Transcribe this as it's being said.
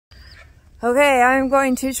Okay, I'm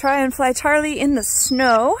going to try and fly Charlie in the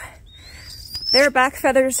snow. Their back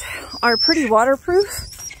feathers are pretty waterproof,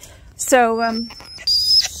 so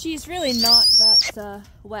she's really not that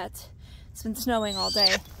wet. It's been snowing all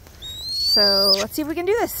day. So let's see if we can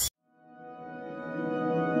do this.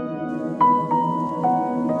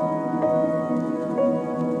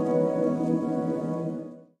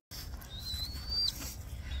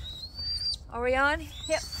 Are we on?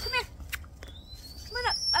 Yep, come here. Come on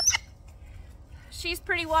up. She's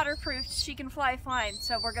pretty waterproof. She can fly fine,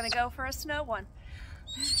 so we're gonna go for a snow one.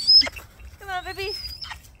 Come on, baby.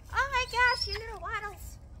 Oh my gosh, you little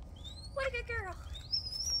waddles. What a good girl.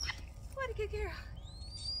 What a good girl.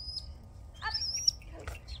 Up.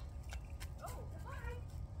 Oh, goodbye.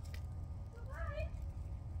 Goodbye.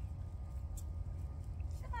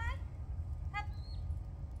 Come on. Up.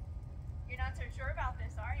 You're not so sure about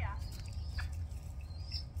this, are ya?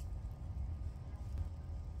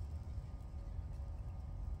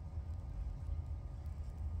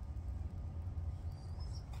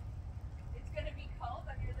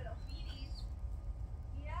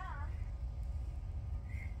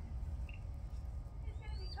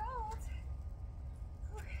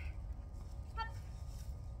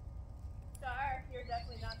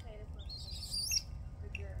 Definitely not paying attention.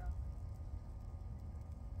 Good girl.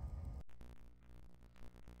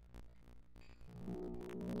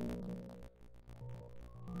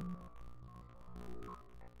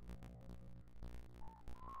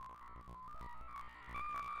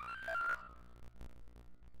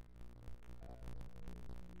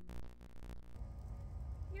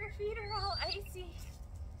 Your feet are all icy.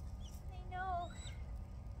 I know.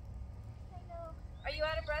 I know. Are you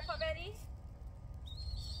out of breath already?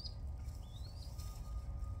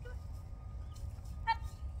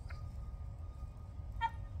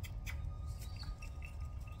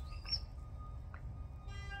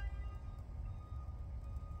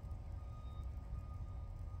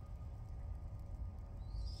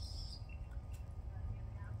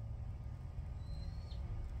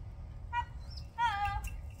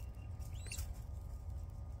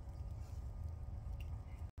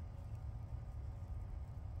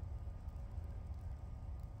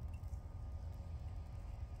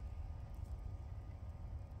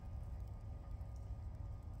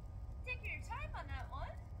 Take your time on that one.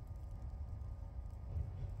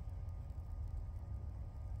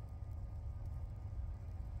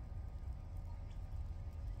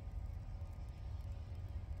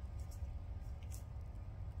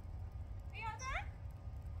 Are you all done?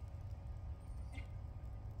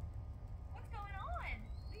 What's going on?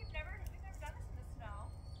 We've never done this in the snow.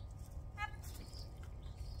 Up.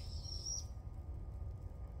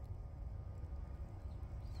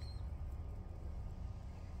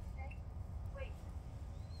 Okay. Wait.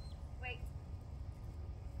 Wait.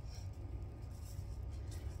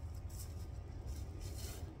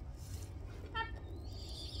 Up.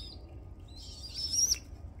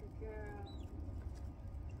 Good girl.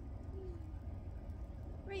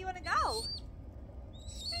 Where you want to go?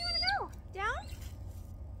 Where you want to go? Down?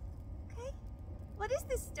 Okay. What is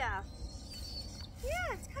this stuff?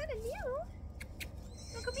 Yeah, it's kind of new.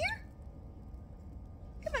 Wanna come here?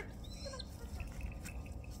 Come on. Come on. Let's go.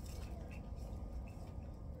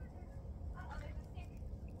 Uh-oh, there's a stick.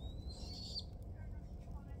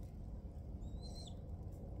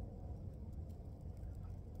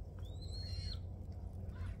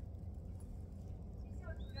 See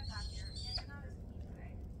what's good back here. Yeah, you're not as clean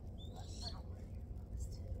today. I don't want to be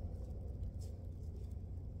honest.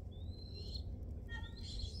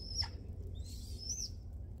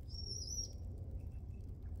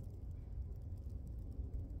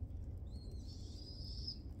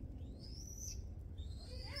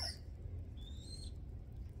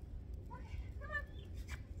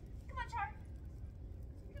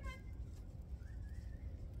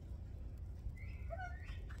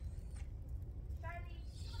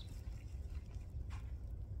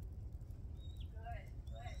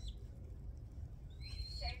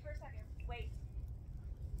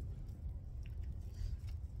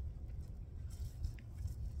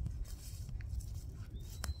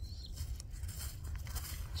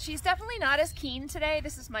 She's definitely not as keen today.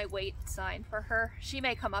 This is my wait sign for her. She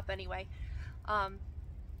may come up anyway.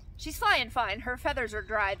 She's flying fine. Her feathers are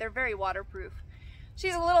dry. They're very waterproof.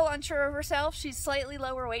 She's a little unsure of herself. She's slightly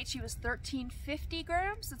lower weight. She was 1350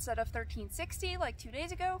 grams instead of 1360 like 2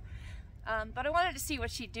 days ago. But I wanted to see what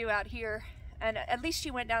she'd do out here, and at least she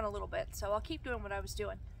went down a little bit. So I'll keep doing what I was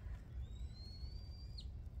doing.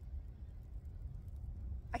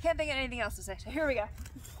 I can't think of anything else to say, so here we go.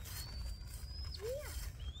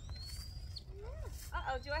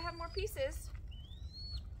 Uh-oh, do I have more pieces?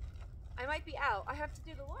 I might be out. I have to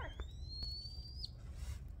do the work.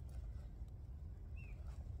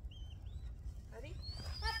 Ready?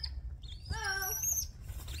 Oh.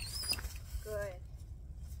 Good.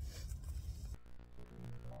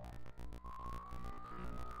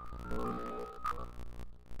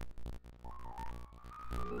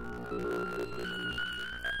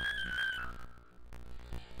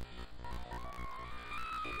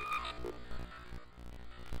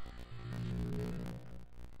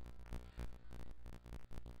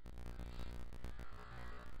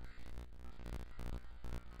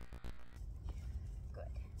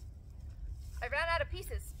 I ran out of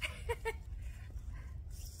pieces.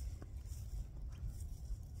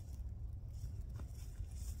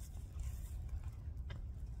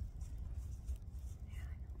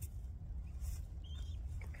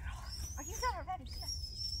 Oh, you got it ready. Come on.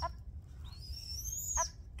 Up. Up.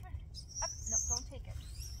 Up. No, don't take it.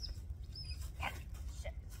 Yeah.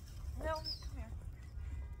 Shit. No, come here.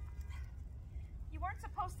 You weren't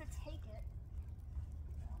supposed to take it.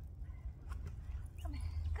 Come here.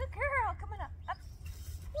 Good girl. Come on up. Up.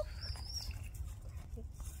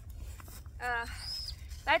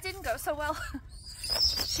 That didn't go so well.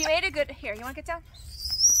 She made a good, here, you want to get down?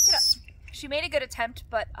 Get up. She made a good attempt,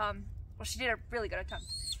 but, well, she did a really good attempt.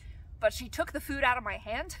 But she took the food out of my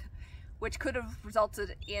hand, which could have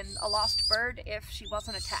resulted in a lost bird if she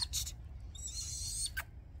wasn't attached.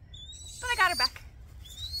 But I got her back.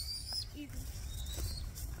 Easy.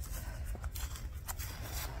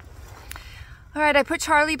 All right, I put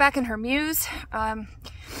Charlie back in her Mews.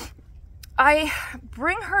 I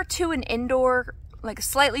bring her to an indoor, like a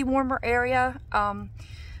slightly warmer area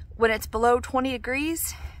when it's below 20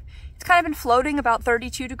 degrees. It's kind of been floating about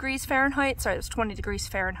 32 degrees Fahrenheit. Sorry, it was 20 degrees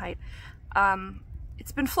Fahrenheit.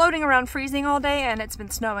 It's been floating around freezing all day, and it's been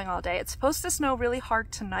snowing all day. It's supposed to snow really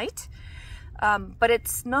hard tonight, but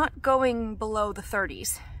it's not going below the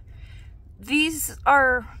 30s. These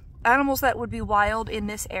are animals that would be wild in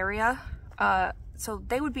this area, so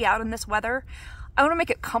they would be out in this weather. I want to make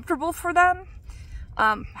it comfortable for them,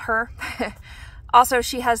 her. Also,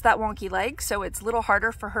 she has that wonky leg, so it's a little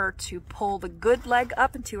harder for her to pull the good leg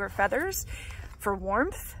up into her feathers for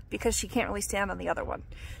warmth because she can't really stand on the other one.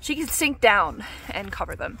 She can sink down and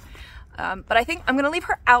cover them. But I think I'm going to leave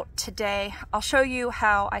her out today. I'll show you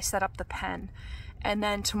how I set up the pen, and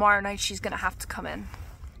then tomorrow night she's going to have to come in.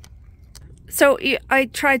 So I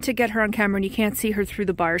tried to get her on camera and you can't see her through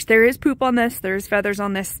the bars. There is poop on this, there's feathers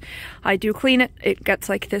on this. I do clean it. It gets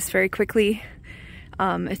like this very quickly.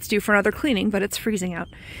 It's due for another cleaning, but it's freezing out.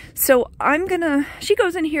 So she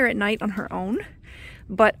goes in here at night on her own,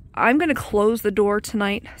 but I'm gonna close the door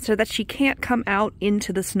tonight so that she can't come out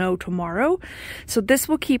into the snow tomorrow. So this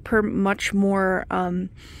will keep her much more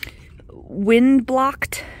wind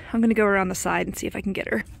blocked. I'm gonna go around the side and see if I can get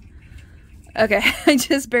her. Okay, I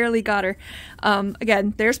just barely got her.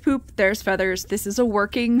 Again, there's poop, there's feathers. This is a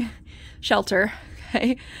working shelter,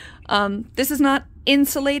 okay? This is not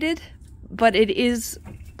insulated, but it is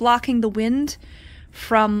blocking the wind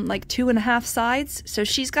from like 2.5 sides. So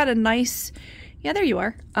she's got a nice, yeah, there you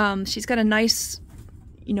are. She's got a nice,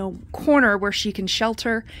 you know, corner where she can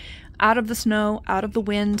shelter out of the snow, out of the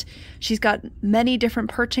wind. She's got many different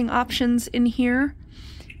perching options in here.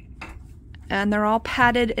 And they're all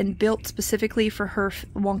padded and built specifically for her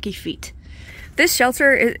wonky feet. This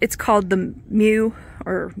shelter, it's called the Mew,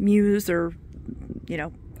 or Mews, or, you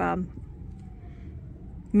know,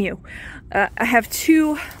 Mew. I have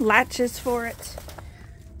 2 latches for it.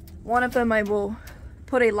 One of them I will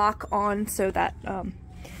put a lock on so that,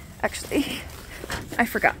 actually, I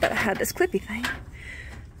forgot that I had this clippy thing.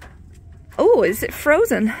 Oh, is it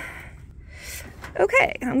frozen?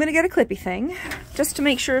 Okay, I'm gonna get a clippy thing just to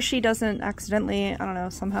make sure she doesn't accidentally, I don't know,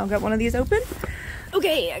 somehow get one of these open.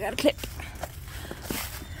 Okay, I got a clip.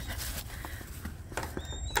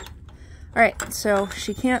 Alright, so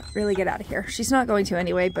she can't really get out of here. She's not going to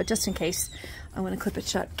anyway, but just in case, I'm gonna clip it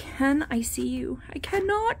shut. Can I see you? I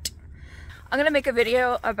cannot. I'm gonna make a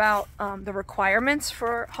video about the requirements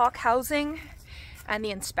for hawk housing and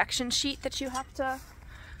the inspection sheet that you have to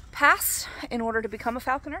pass in order to become a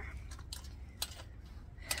falconer.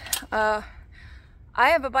 I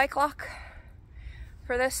have a bike lock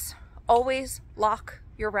for this. Always lock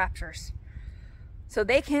your raptors so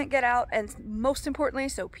they can't get out, and most importantly,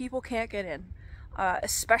 so people can't get in.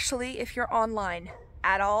 Especially if you're online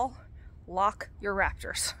at all, lock your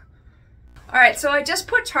raptors. All right, so I just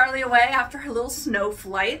put Charlie away after her little snow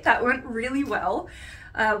flight. That went really well.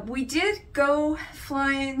 We did go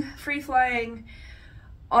free flying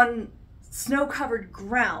on snow-covered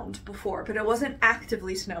ground before, but it wasn't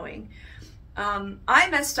actively snowing. I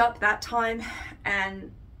messed up that time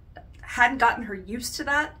and hadn't gotten her used to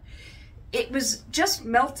that. It was just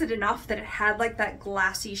melted enough that it had like that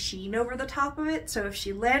glassy sheen over the top of it. So if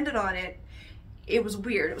she landed on it, it was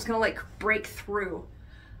weird. It was gonna like break through.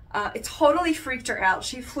 It totally freaked her out.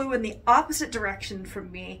 She flew in the opposite direction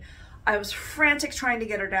from me. I was frantic trying to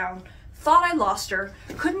get her down. Thought I lost her.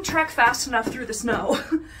 Couldn't track fast enough through the snow.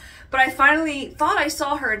 But I finally thought I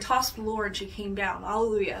saw her and tossed the lure and she came down.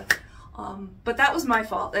 Hallelujah. But that was my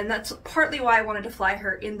fault. And that's partly why I wanted to fly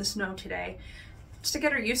her in the snow today. Just to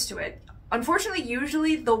get her used to it. Unfortunately,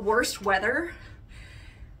 usually the worst weather,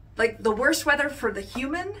 like the worst weather for the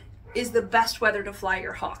human, is the best weather to fly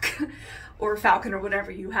your hawk or falcon or whatever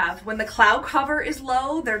you have. When the cloud cover is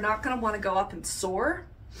low, they're not going to want to go up and soar.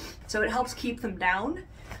 So it helps keep them down.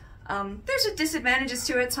 There's disadvantages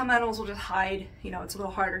to it. Some animals will just hide. You know, it's a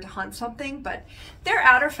little harder to hunt something, but their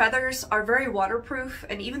outer feathers are very waterproof.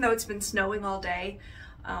 And even though it's been snowing all day,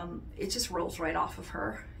 it just rolls right off of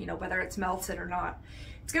her, you know, whether it's melted or not.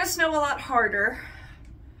 It's going to snow a lot harder.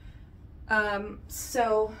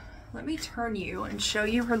 So let me turn you and show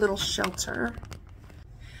you her little shelter.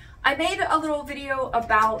 I made a little video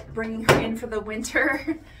about bringing her in for the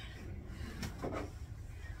winter.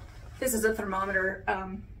 This is a thermometer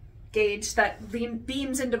gauge that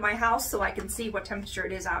beams into my house so I can see what temperature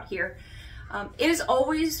it is out here. It is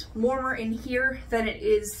always warmer in here than it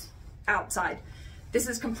is outside. This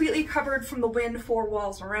is completely covered from the wind, 4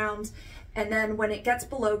 walls around, and then when it gets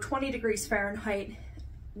below 20 degrees Fahrenheit,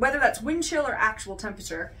 whether that's wind chill or actual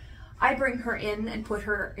temperature, I bring her in and put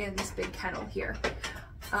her in this big kennel here.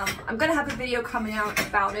 I'm gonna have a video coming out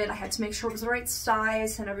about it. I had to make sure it was the right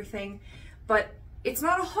size and everything, but it's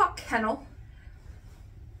not a hawk kennel.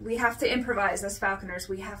 We have to improvise as falconers.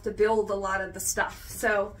 We have to build a lot of the stuff.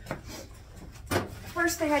 So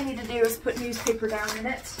first thing I need to do is put newspaper down in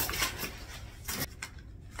it.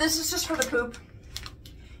 This is just for the poop.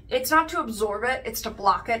 It's not to absorb it, it's to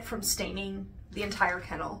block it from staining the entire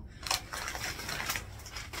kennel.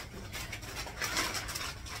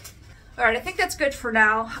 All right, I think that's good for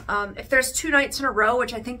now. If there's 2 nights in a row,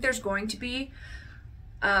 which I think there's going to be,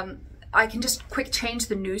 I can just quick change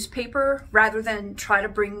the newspaper rather than try to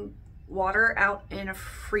bring water out in a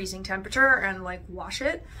freezing temperature and like wash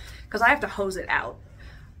it, because I have to hose it out.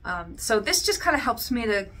 So this just kind of helps me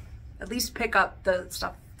to at least pick up the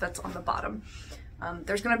stuff that's on the bottom.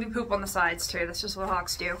 There's gonna be poop on the sides too. That's just what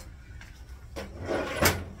hawks do.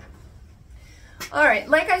 All right,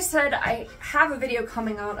 like I said, I have a video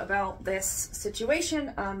coming out about this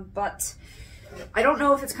situation, but I don't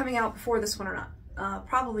know if it's coming out before this one or not.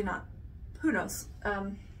 Probably not. Who knows?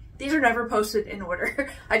 These are never posted in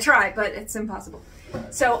order. I try, but it's impossible.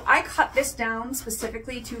 So I cut this down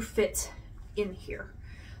specifically to fit in here.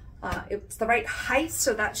 It's the right height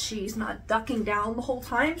so that she's not ducking down the whole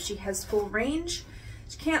time. She has full range.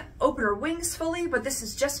 She can't open her wings fully, but this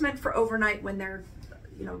is just meant for overnight when they're,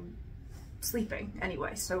 you know, sleeping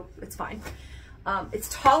anyway, so it's fine. It's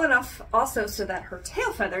tall enough also so that her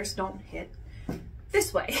tail feathers don't hit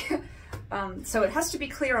this way. So it has to be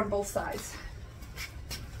clear on both sides.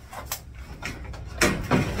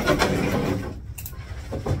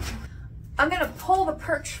 I'm gonna pull the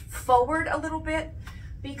perch forward a little bit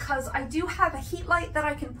because I do have a heat light that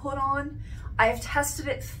I can put on. I've tested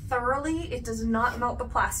it thoroughly. It does not melt the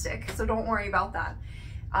plastic, so don't worry about that.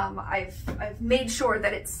 I've made sure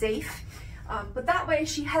that it's safe. But that way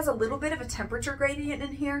she has a little bit of a temperature gradient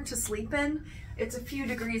in here to sleep in. It's a few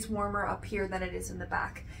degrees warmer up here than it is in the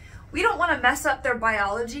back. We don't want to mess up their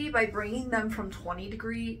biology by bringing them from 20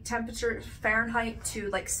 degree temperature Fahrenheit to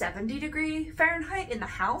like 70 degree Fahrenheit in the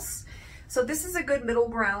house. So this is a good middle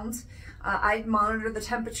ground. I monitor the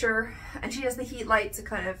temperature and she has the heat light to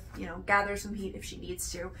kind of, you know, gather some heat if she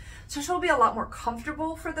needs to. So she'll be a lot more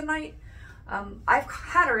comfortable for the night. I've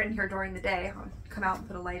had her in here during the day. I'll come out and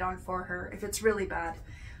put a light on for her if it's really bad.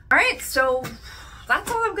 All right, so that's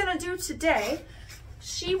all I'm gonna do today.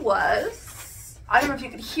 She was, I don't know if you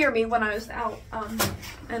could hear me when I was out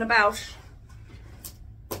and about.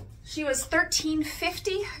 She was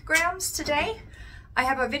 1350 grams today. I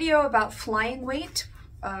have a video about flying weight,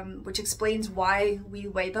 which explains why we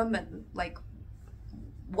weigh them and like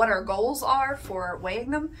what our goals are for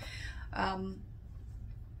weighing them.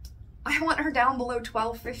 I want her down below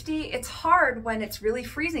 1250. It's hard when it's really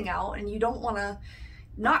freezing out and you don't want to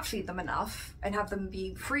not feed them enough and have them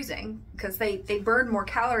be freezing because they burn more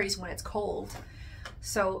calories when it's cold.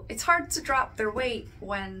 So it's hard to drop their weight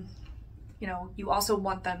when, you know, you also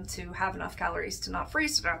want them to have enough calories to not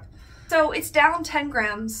freeze to death. So it's down 10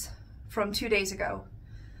 grams from 2 days ago.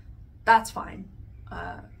 That's fine.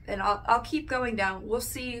 And I'll keep going down. We'll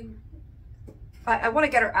see. I want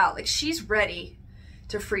to get her out. Like, she's ready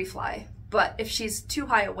to free fly. But if she's too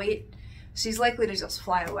high a weight, she's likely to just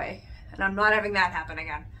fly away. And I'm not having that happen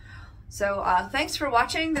again. So thanks for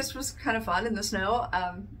watching. This was kind of fun in the snow.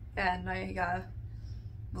 And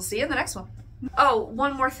we'll see you in the next one. Oh,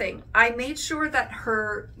 one more thing. I made sure that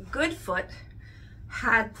her good foot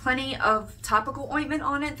had plenty of topical ointment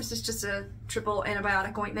on it. This is just a triple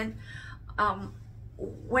antibiotic ointment.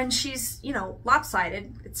 When she's, you know,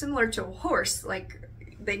 lopsided, it's similar to a horse. Like,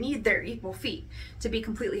 they need their equal feet to be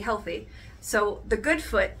completely healthy. So the good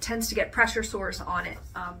foot tends to get pressure sores on it.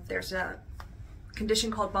 There's a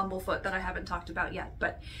condition called Bumblefoot that I haven't talked about yet,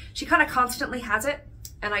 but she kind of constantly has it,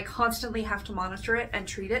 and I constantly have to monitor it and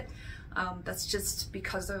treat it. That's just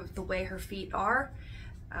because of the way her feet are.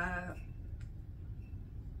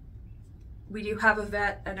 We do have a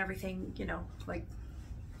vet and everything, you know, like,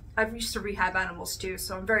 I've used to rehab animals too,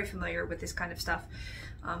 so I'm very familiar with this kind of stuff.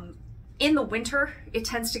 In the winter, it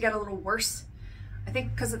tends to get a little worse. I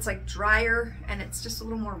think because it's like drier and it's just a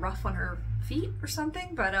little more rough on her feet or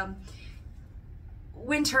something, but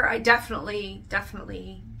winter, I definitely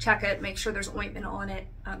check it, make sure there's ointment on it.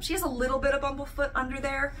 She has a little bit of Bumblefoot under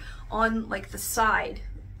there on like the side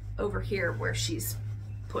over here where she's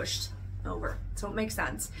pushed over, so it makes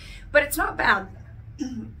sense, but it's not bad.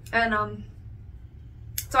 And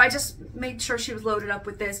so I just made sure she was loaded up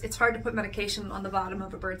with this. It's hard to put medication on the bottom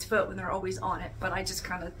of a bird's foot when they're always on it, but I just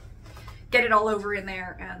kind of get it all over in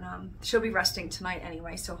there, and she'll be resting tonight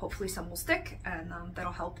anyway, so hopefully some will stick, and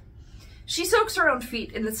that'll help. She soaks her own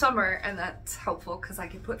feet in the summer, and that's helpful because I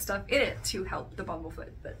can put stuff in it to help the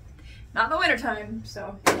Bumblefoot, but not in the wintertime,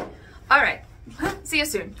 so. All right, see you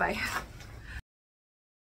soon, bye.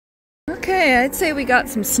 Okay, I'd say we got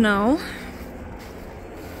some snow.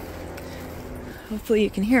 Hopefully you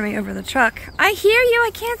can hear me over the truck. I hear you,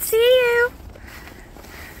 I can't see you.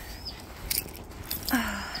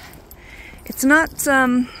 It's not,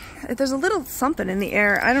 there's a little something in the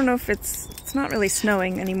air. I don't know if it's not really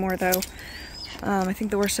snowing anymore though. I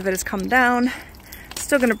think the worst of it has come down.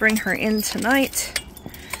 Still gonna bring her in tonight.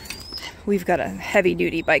 We've got a heavy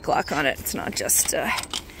duty bike lock on it. It's not just a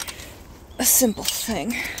simple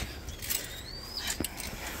thing.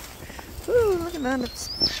 Ooh, look at that.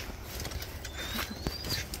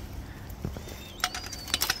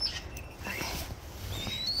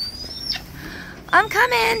 I'm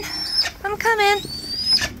coming. I'm coming.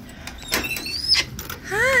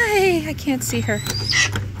 Hi. I can't see her.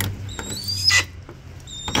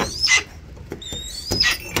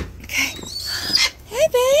 Okay. Hey,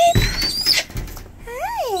 babe.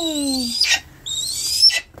 Hey.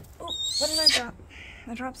 Oh, what did I drop?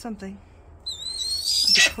 I dropped something.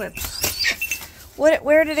 The clip.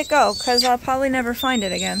 Where did it go? Because I'll probably never find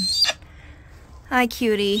it again. Hi,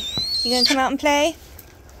 cutie. You gonna come out and play?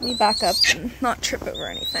 Let me back up and not trip over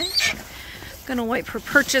anything. I'm gonna wipe her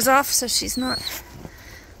perches off so she's not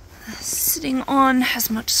sitting on as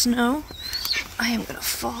much snow. I am gonna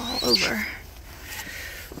fall over.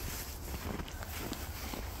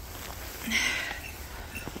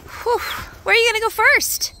 Whew. Where are you gonna go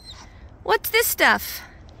first? What's this stuff?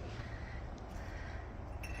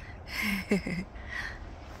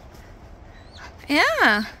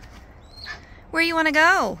 Yeah. Where you wanna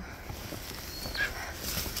go?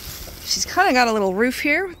 She's kind of got a little roof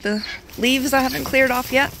here with the leaves I haven't cleared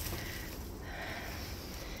off yet.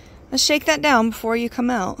 Let's shake that down before you come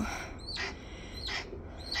out. And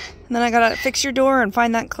then I gotta fix your door and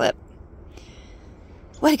find that clip.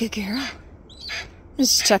 What a good girl.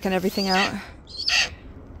 Just checking everything out.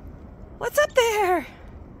 What's up there?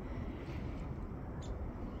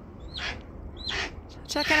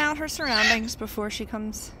 Checking out her surroundings before she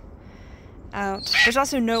comes out. There's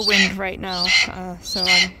also no wind right now, so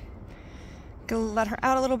I'm gonna let her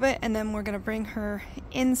out a little bit, and then we're gonna bring her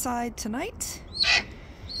inside tonight.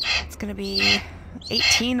 It's gonna be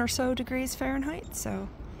 18 or so degrees Fahrenheit, so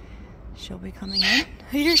she'll be coming in.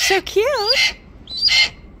 You're so cute.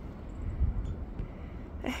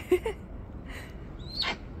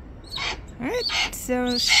 Alright,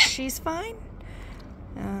 so she's fine.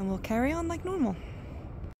 We'll carry on like normal.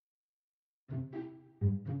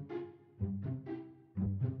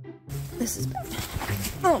 This is bad.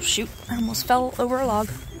 Oh shoot, I almost fell over a log.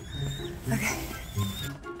 Okay.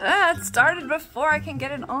 It started before I can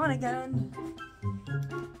get it on again.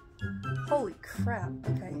 Holy crap,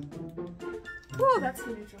 okay. Whoa, that's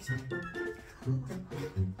the neutral side.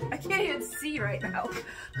 I can't even see right now.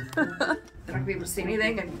 They're not gonna be able to see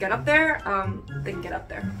anything and get up there. They can get up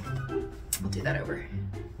there. I'll do that over.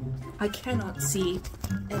 I cannot see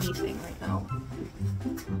anything right now.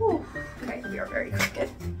 Whew. Okay, we are very crooked.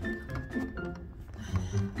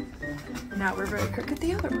 Now we're very crooked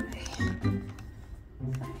the other way.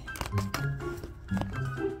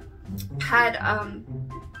 had,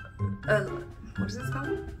 what is this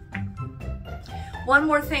called? One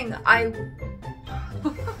more thing, I'm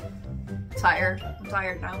tired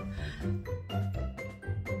now.